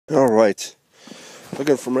All right,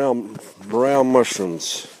 looking for morel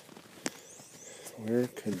mushrooms. Where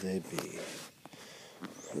could they be?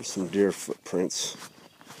 There's some deer footprints.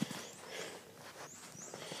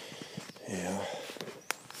 Yeah.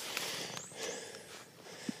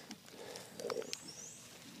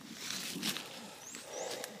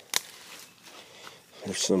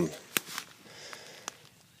 There's some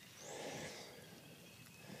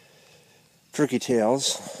turkey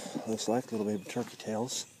tails. Looks like little baby turkey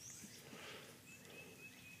tails.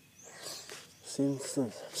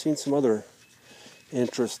 I've seen some other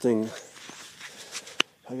interesting,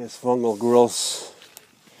 I guess, fungal growths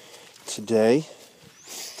today.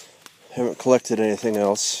 Haven't collected anything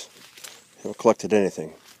else. Haven't collected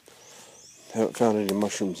anything. Haven't found any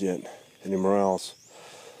mushrooms yet. Any morels.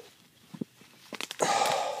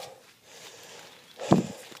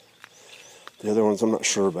 The other ones I'm not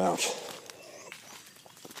sure about.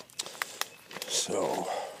 So,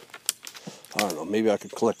 I don't know. Maybe I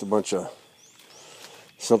could collect a bunch of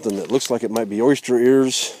something that looks like it might be oyster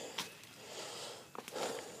ears.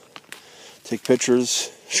 Take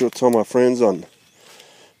pictures. Show it to all my friends on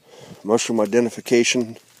Mushroom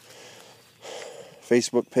Identification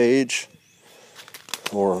Facebook page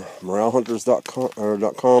or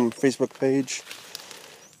morelhunters.com Facebook page.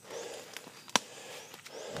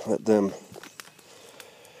 Let them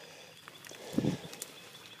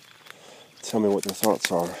tell me what their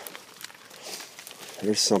thoughts are.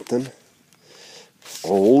 Here's something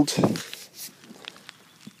old.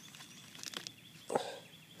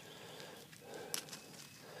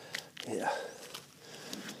 Yeah.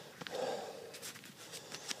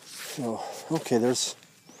 So, okay, there's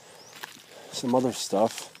some other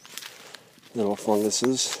stuff. Little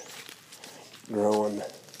funguses growing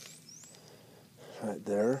right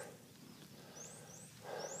there.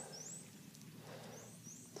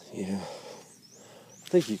 Yeah. I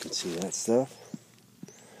think you can see that stuff.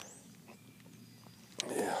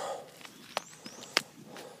 Yeah.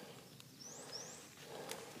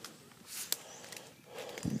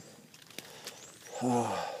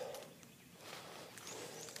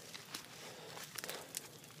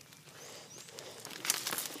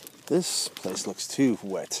 This place looks too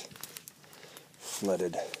wet.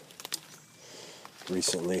 Flooded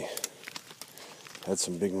recently. Had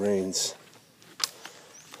some big rains.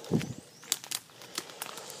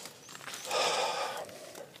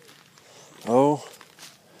 Oh,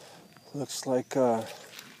 looks like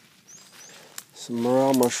some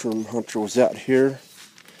morel mushroom hunter was out here.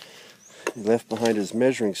 He left behind his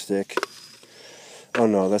measuring stick. Oh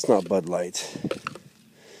no, that's not Bud Light.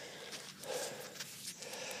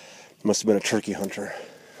 Must have been a turkey hunter.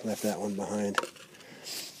 Left that one behind.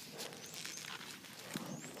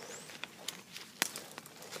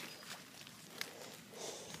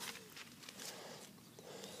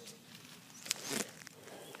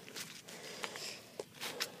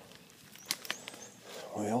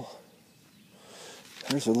 Well,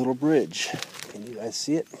 there's a little bridge. Can you guys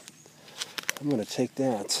see it? I'm going to take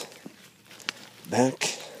that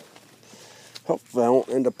back. Hopefully I won't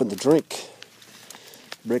end up in the drink.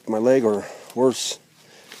 Break my leg, or worse,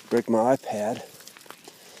 break my iPad.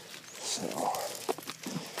 So,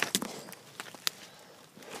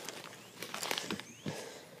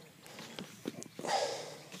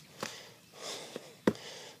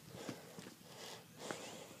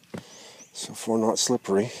 so far not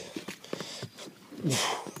slippery.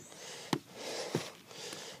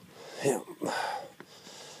 Yeah.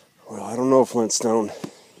 Well, I don't know, Flintstone.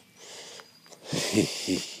 I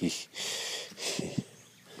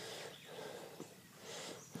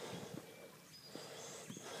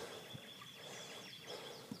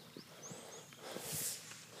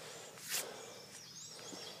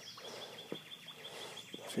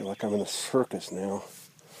feel like I'm in a circus now.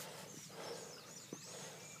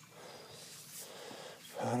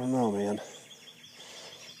 I don't know, man.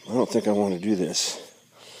 I don't think I want to do this.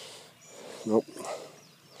 Nope.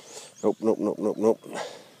 Nope, nope, nope, nope, nope.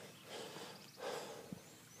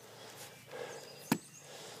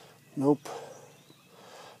 Nope.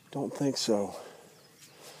 Don't think so.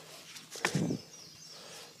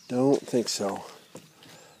 Don't think so.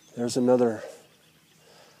 There's another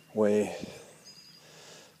way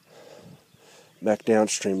back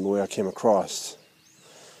downstream the way I came across.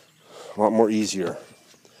 A lot more easier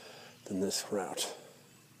than this route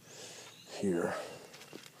here.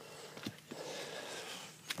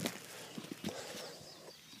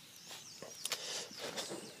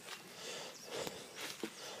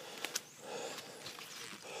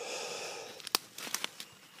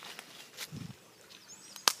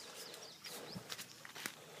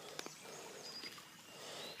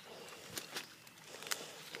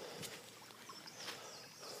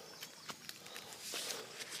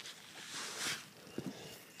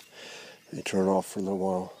 They turn off for a little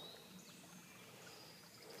while.